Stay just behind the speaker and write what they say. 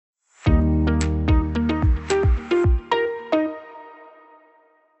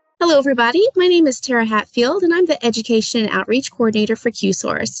Hello, everybody. My name is Tara Hatfield, and I'm the Education and Outreach Coordinator for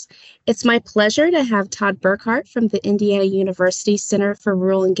Qsource. It's my pleasure to have Todd Burkhardt from the Indiana University Center for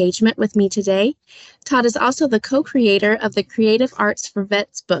Rural Engagement with me today. Todd is also the co-creator of the Creative Arts for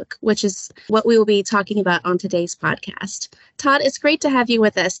Vets book, which is what we will be talking about on today's podcast. Todd, it's great to have you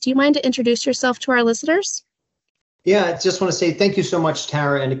with us. Do you mind to introduce yourself to our listeners? Yeah, I just want to say thank you so much,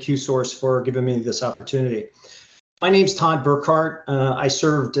 Tara, and to Qsource for giving me this opportunity. My name's Todd Burkhardt. I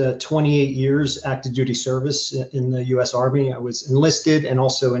served 28 years active duty service in the U.S. Army. I was enlisted and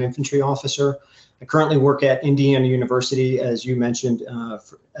also an infantry officer. I currently work at Indiana University, as you mentioned,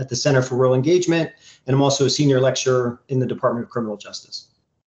 at the Center for Rural Engagement, and I'm also a senior lecturer in the Department of Criminal Justice.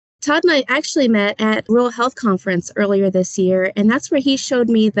 Todd and I actually met at Rural Health Conference earlier this year, and that's where he showed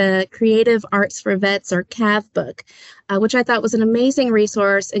me the Creative Arts for Vets, or CAV book, which I thought was an amazing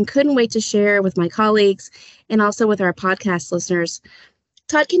resource and couldn't wait to share with my colleagues and also with our podcast listeners.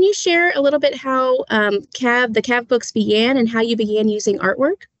 Todd, can you share a little bit how the CAV books began and how you began using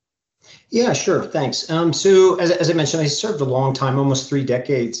artwork? Yeah, sure. Thanks. So as I mentioned, I served a long time, almost 3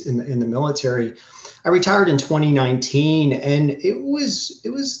 decades in the military. I retired in 2019, and it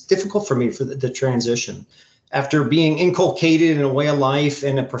was difficult for me for the transition. After being inculcated in a way of life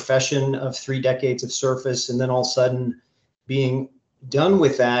and a profession of 3 decades of service, and then all of a sudden being done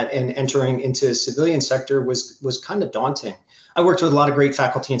with that and entering into the civilian sector was kind of daunting. I worked with a lot of great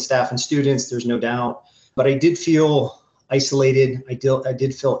faculty and staff and students, there's no doubt, but I did feel isolated. I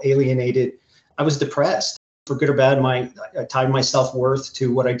did feel alienated. I was depressed. For good or bad, I tied my self-worth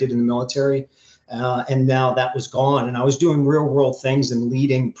to what I did in the military. And now that was gone, and I was doing real world things and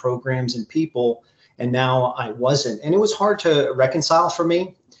leading programs and people, and now I wasn't. And it was hard to reconcile for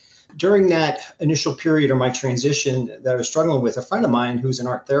me. During that initial period of my transition that I was struggling with, a friend of mine who's an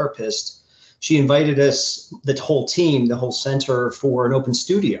art therapist, she invited us, the whole team, the whole center, for an open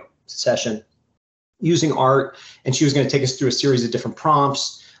studio session using art. And she was going to take us through a series of different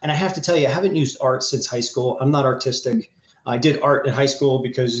prompts. And I have to tell you, I haven't used art since high school. I'm not artistic. I did art in high school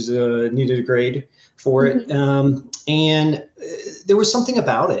because I needed a grade for it. And there was something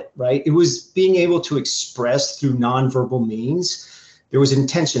about it, right? It was being able to express through nonverbal means. There was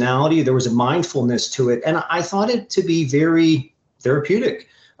intentionality, there was a mindfulness to it. And I thought it to be very therapeutic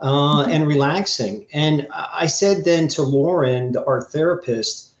and relaxing. And I said then to Lauren, the art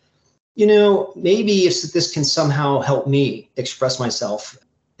therapist, maybe if this can somehow help me express myself,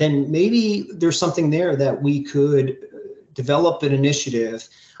 then maybe there's something there that we could develop an initiative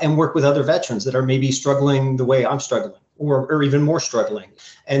and work with other veterans that are maybe struggling the way I'm struggling, or even more struggling.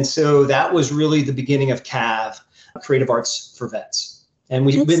 And so that was really the beginning of CAV, Creative Arts for Vets. And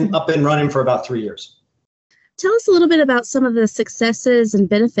we've been up and running for about 3 years. Tell us a little bit about some of the successes and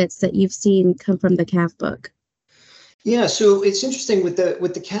benefits that you've seen come from the CAV book. Yeah, so it's interesting with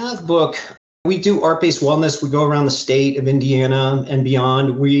the CAV book. We do art-based wellness. We go around the state of Indiana and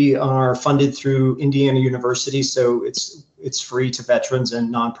beyond. We are funded through Indiana University, so it's free to veterans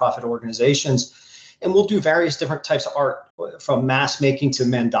and nonprofit organizations. And we'll do various different types of art, from mask making to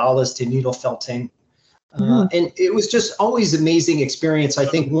mandalas to needle felting. And it was just always an amazing experience. I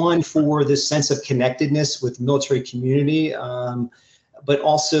think, one, for this sense of connectedness with military community, but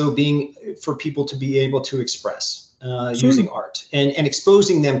also for people to be able to express using art and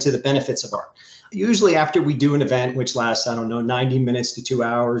exposing them to the benefits of art. Usually after we do an event, which lasts, 90 minutes to 2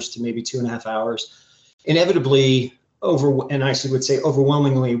 hours to maybe 2.5 hours, inevitably, and I would say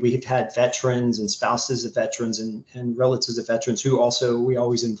overwhelmingly, we've had veterans and spouses of veterans and relatives of veterans who also we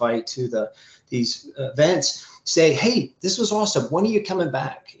always invite to these events, say, hey, this was awesome. When are you coming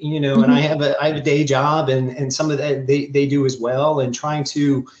back? And I have a day job, and some of that they do as well, and trying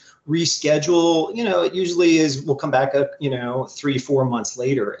to reschedule, it usually is, we'll come back up, 3-4 months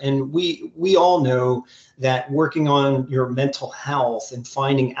later. And we all know that working on your mental health and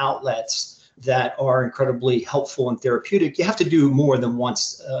finding outlets that are incredibly helpful and therapeutic, you have to do more than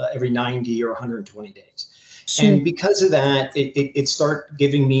once every 90 or 120 days. Sure. And because of that, it started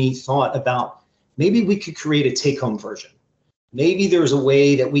giving me thought about maybe we could create a take-home version. Maybe there's a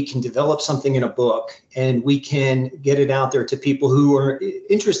way that we can develop something in a book and we can get it out there to people who are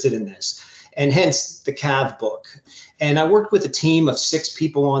interested in this, and hence the CAV book. And I worked with a team of 6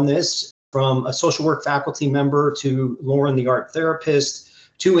 people on this, from a social work faculty member to Lauren, the art therapist,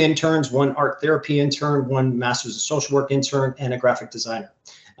 2 interns, 1 art therapy intern, 1 master's of social work intern, and a graphic designer.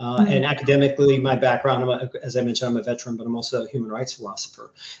 And academically, my background, as I mentioned, I'm a veteran, but I'm also a human rights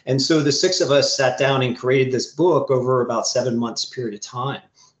philosopher. And so the 6 of us sat down and created this book over about 7 months period of time.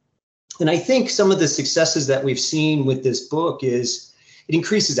 And I think some of the successes that we've seen with this book is it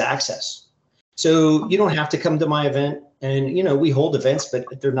increases access. So you don't have to come to my event. And, we hold events,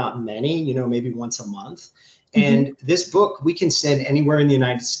 but they're not many, maybe once a month. And this book we can send anywhere in the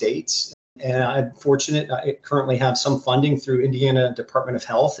United States. And I'm fortunate, I currently have some funding through Indiana Department of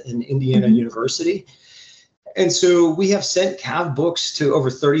Health and Indiana University. And so we have sent CAV books to over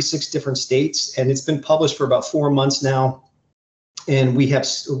 36 different states, and it's been published for about 4 months now. And we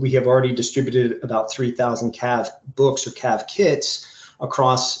have already distributed about 3,000 CAV books or CAV kits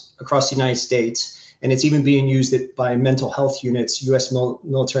across the United States. And it's even being used by mental health units, U.S.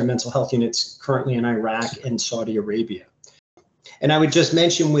 military mental health units currently in Iraq and Saudi Arabia. And I would just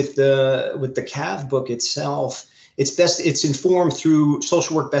mention with the CAV book itself, it's informed through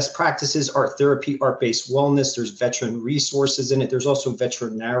social work best practices, art therapy, art-based wellness. There's veteran resources in it. There's also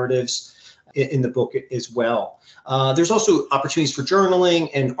veteran narratives in the book as well. There's also opportunities for journaling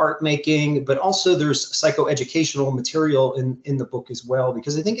and art making, but also there's psychoeducational material in the book as well,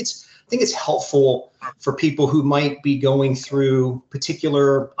 because I think it's helpful for people who might be going through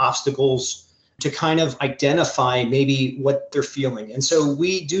particular obstacles to kind of identify maybe what they're feeling. And so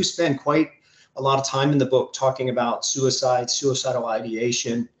we do spend quite a lot of time in the book talking about suicide, suicidal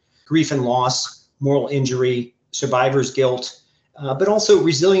ideation, grief and loss, moral injury, survivor's guilt, but also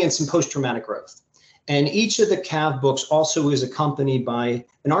resilience and post-traumatic growth. And each of the CAV books also is accompanied by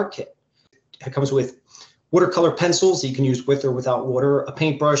an art kit. It comes with watercolor pencils that you can use with or without water, a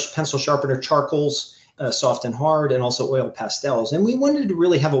paintbrush, pencil sharpener, charcoals, soft and hard, and also oil pastels. And we wanted to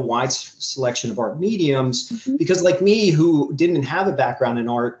really have a wide selection of art mediums because, like me, who didn't have a background in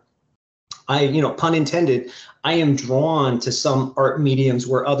art, pun intended, I am drawn to some art mediums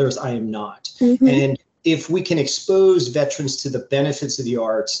where others I am not. And if we can expose veterans to the benefits of the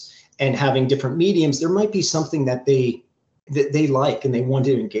arts and having different mediums, there might be something that they like and they want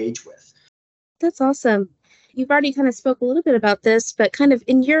to engage with. That's awesome. You've already kind of spoke a little bit about this, but kind of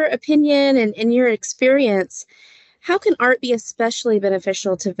in your opinion and in your experience, how can art be especially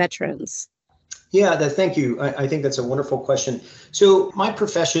beneficial to veterans? Yeah, thank you. I think that's a wonderful question. So my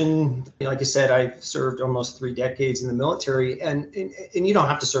profession, like I said, I served almost 3 decades in the military, and you don't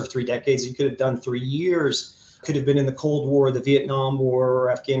have to serve 3 decades. You could have done 3 years, could have been in the Cold War, the Vietnam War,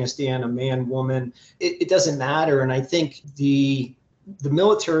 or Afghanistan, a man, woman. It doesn't matter. And I think the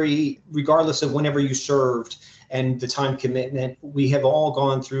military, regardless of whenever you served and the time commitment, we have all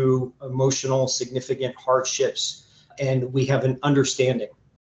gone through emotional, significant hardships, and we have an understanding.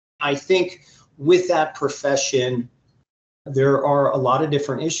 I think with that profession, there are a lot of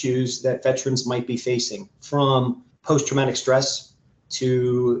different issues that veterans might be facing, from post-traumatic stress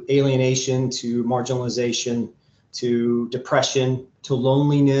to alienation, to marginalization, to depression, to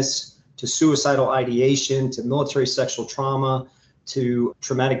loneliness, to suicidal ideation, to military sexual trauma, to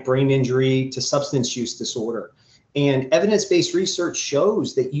traumatic brain injury, to substance use disorder. And evidence-based research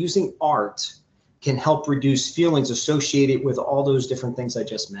shows that using art can help reduce feelings associated with all those different things I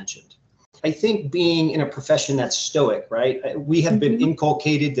just mentioned. I think being in a profession that's stoic, right? We have been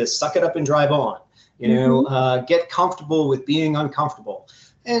inculcated to suck it up and drive on, get comfortable with being uncomfortable.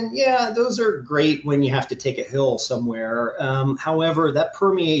 And yeah, those are great when you have to take a hill somewhere. However, that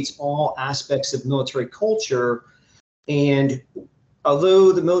permeates all aspects of military culture. And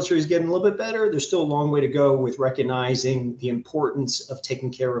although the military is getting a little bit better, there's still a long way to go with recognizing the importance of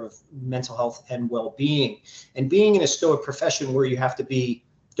taking care of mental health and well-being. And being in a stoic profession where you have to be,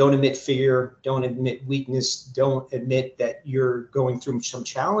 don't admit fear, don't admit weakness, don't admit that you're going through some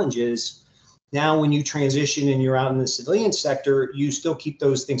challenges. Now, when you transition and you're out in the civilian sector, you still keep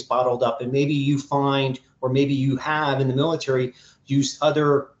those things bottled up. And maybe you find, or maybe you have in the military, used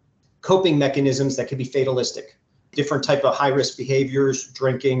other coping mechanisms that could be fatalistic. Different type of high-risk behaviors,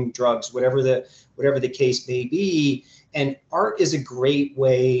 drinking, drugs, whatever the case may be. And art is a great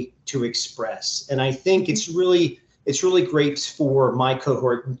way to express. And I think it's really great for my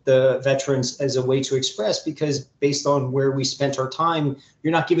cohort, the veterans, as a way to express, because based on where we spent our time,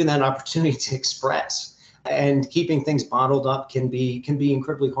 you're not given that opportunity to express. And keeping things bottled up can be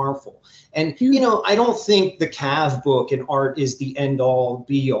incredibly harmful. And, I don't think the CAV book and art is the end all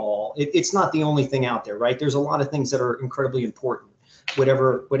be all. It's not the only thing out there, right? There's a lot of things that are incredibly important,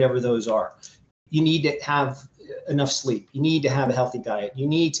 whatever those are. You need to have enough sleep. You need to have a healthy diet. You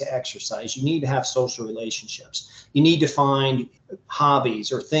need to exercise. You need to have social relationships. You need to find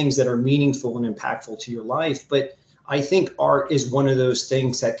hobbies or things that are meaningful and impactful to your life. But I think art is one of those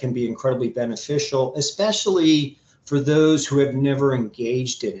things that can be incredibly beneficial, especially for those who have never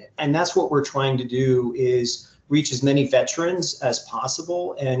engaged in it. And that's what we're trying to do, is reach as many veterans as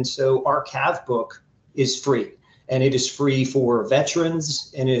possible. And so our CAV book is free. And it is free for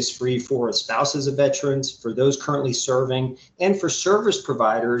veterans, and it is free for spouses of veterans, for those currently serving, and for service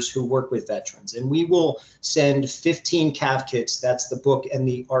providers who work with veterans. And we will send 15 CAV kits, that's the book and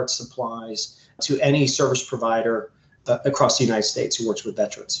the art supplies, to any service provider across the United States who works with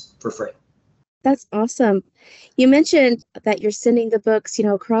veterans for free. That's awesome. You mentioned that you're sending the books,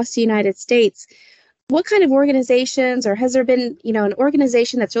 across the United States. What kind of organizations, or has there been, an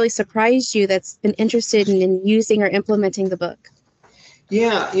organization that's really surprised you that's been interested in using or implementing the book?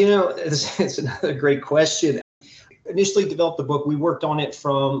 Yeah, it's another great question. Initially developed the book, we worked on it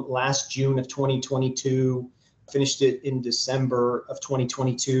from last June of 2022, finished it in December of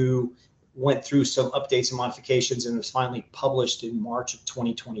 2022, went through some updates and modifications, and was finally published in March of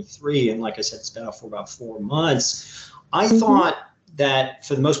 2023. And like I said, it's been out for about 4 months. I thought that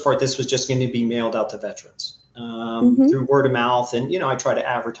for the most part, this was just going to be mailed out to veterans through word of mouth. And, I try to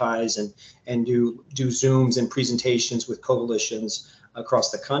advertise and do Zooms and presentations with coalitions across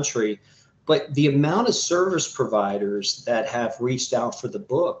the country. But the amount of service providers that have reached out for the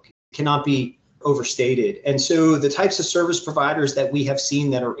book cannot be overstated. And so the types of service providers that we have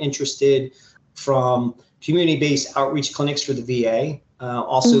seen that are interested, from community-based outreach clinics for the VA,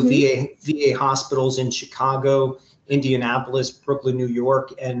 also VA hospitals in Chicago, Indianapolis, Brooklyn, New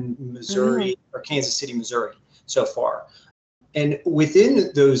York, and Missouri, or Kansas City, Missouri, so far. And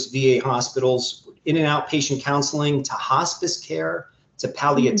within those VA hospitals, in and outpatient counseling, to hospice care, to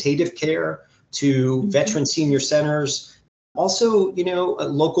palliative care, to veteran senior centers, also,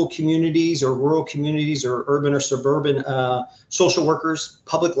 local communities or rural communities or urban or suburban social workers,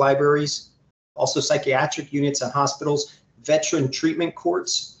 public libraries, also psychiatric units and hospitals, veteran treatment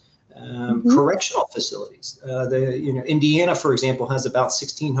courts, correctional facilities. Indiana, for example, has about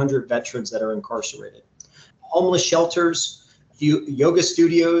 1,600 veterans that are incarcerated. Homeless shelters, yoga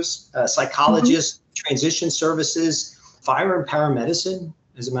studios, psychologists, transition services, fire and paramedicine,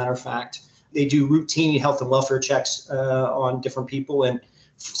 as a matter of fact. They do routine health and welfare checks on different people, and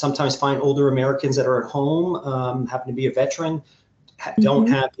sometimes find older Americans that are at home, happen to be a veteran, don't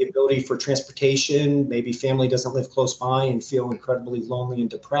have the ability for transportation, maybe family doesn't live close by and feel incredibly lonely and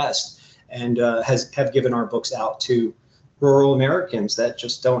depressed, and have given our books out to rural Americans that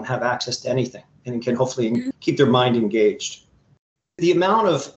just don't have access to anything and can hopefully keep their mind engaged. The amount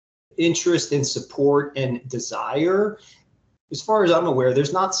of interest and support and desire, as far as I'm aware,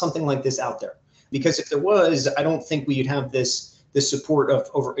 there's not something like this out there. Because if there was, I don't think we'd have this support of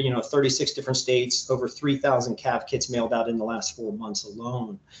over 36 different states, over 3,000 CAV kits mailed out in the last 4 months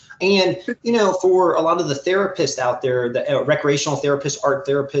alone. And for a lot of the therapists out there, the recreational therapists, art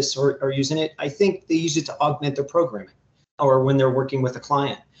therapists are using it. I think they use it to augment their programming, or when they're working with a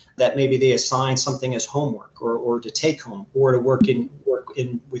client, that maybe they assign something as homework or to take home, or to work in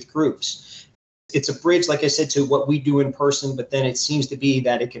with groups. It's a bridge, like I said, to what we do in person, but then it seems to be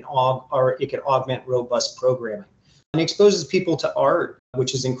that it can augment robust programming. And exposes people to art,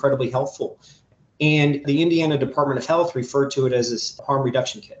 which is incredibly helpful. And the Indiana Department of Health referred to it as a harm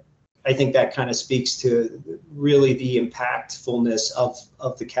reduction kit. I think that kind of speaks to really the impactfulness of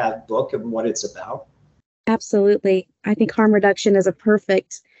the CAV book and what it's about. Absolutely. I think harm reduction is a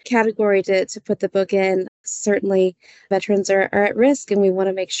perfect category to put the book in. Certainly, veterans are at risk, and we want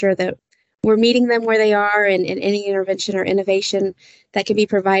to make sure that we're meeting them where they are, and any intervention or innovation that can be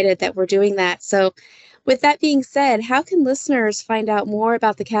provided, that we're doing that. So with that being said, how can listeners find out more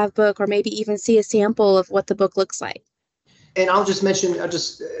about the CAV book, or maybe even see a sample of what the book looks like? And I'll just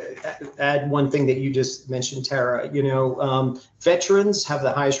add one thing that you just mentioned, Tara. Veterans have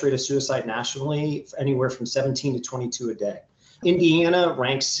the highest rate of suicide nationally, anywhere from 17 to 22 a day. Indiana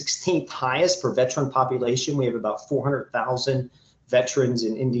ranks 16th highest per veteran population. We have about 400,000 veterans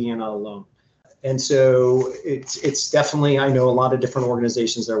in Indiana alone. And so it's definitely, I know a lot of different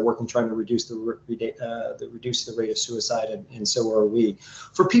organizations that are working trying to reduce the rate of suicide, and so are we.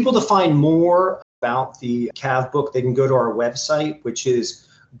 For people to find more about the CAV book, they can go to our website, which is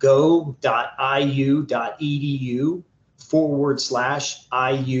go.iu.edu/IU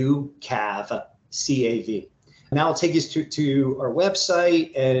CAV, CAV. And that'll take us to our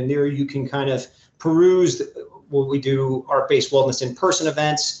website, and there you can kind of peruse what we do, art-based wellness in-person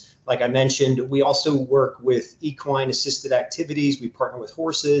events. Like I mentioned, we also work with equine assisted activities. We partner with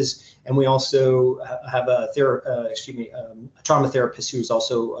horses, and we also have a trauma therapist who's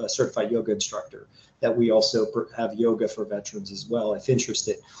also a certified yoga instructor, that we also have yoga for veterans as well, if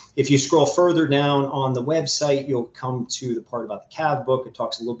interested. If you scroll further down on the website, you'll come to the part about the CAV book. It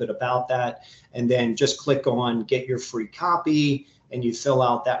talks a little bit about that, and then just click on get your free copy, and you fill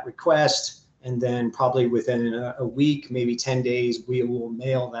out that request. And then probably within a week, maybe 10 days, we will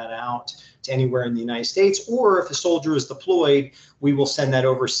mail that out to anywhere in the United States. Or if a soldier is deployed, we will send that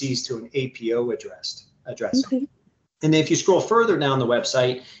overseas to an APO address. Okay. And then if you scroll further down the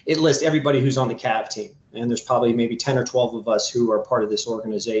website, it lists everybody who's on the CAV team. And there's probably maybe 10 or 12 of us who are part of this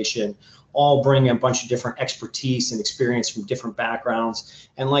organization, all bring a bunch of different expertise and experience from different backgrounds.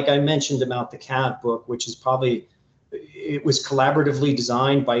 And like I mentioned about the CAV book, which is probably, it was collaboratively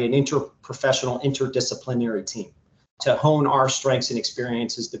designed by an interprofessional, interdisciplinary team to hone our strengths and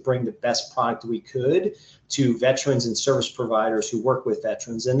experiences to bring the best product we could to veterans and service providers who work with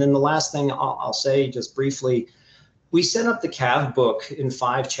veterans. And then the last thing I'll say just briefly, we set up the CAV book in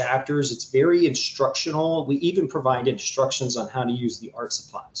 5 chapters. It's very instructional. We even provide instructions on how to use the art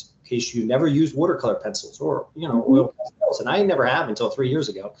supplies in case you never used watercolor pencils or, oil pastels. And I never have until 3 years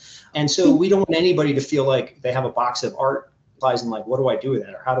ago. And so we don't want anybody to feel like they have a box of art supplies and like, what do I do with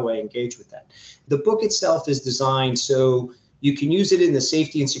that? Or how do I engage with that? The book itself is designed so you can use it in the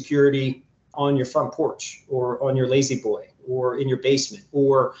safety and security on your front porch or on your lazy boy or in your basement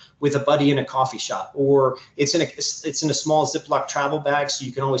or with a buddy in a coffee shop, or it's in a small Ziploc travel bag so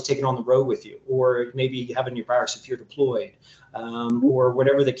you can always take it on the road with you, or maybe you have it in your barracks if you're deployed, or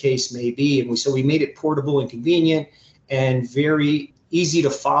whatever the case may be. And so we made it portable and convenient and very easy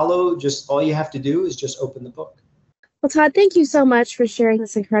to follow. Just all you have to do is just open the book. Well, Todd, thank you so much for sharing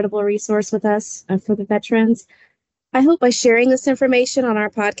this incredible resource with us for the veterans. I hope by sharing this information on our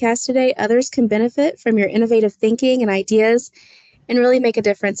podcast today, others can benefit from your innovative thinking and ideas and really make a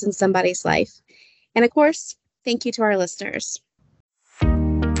difference in somebody's life. And of course, thank you to our listeners.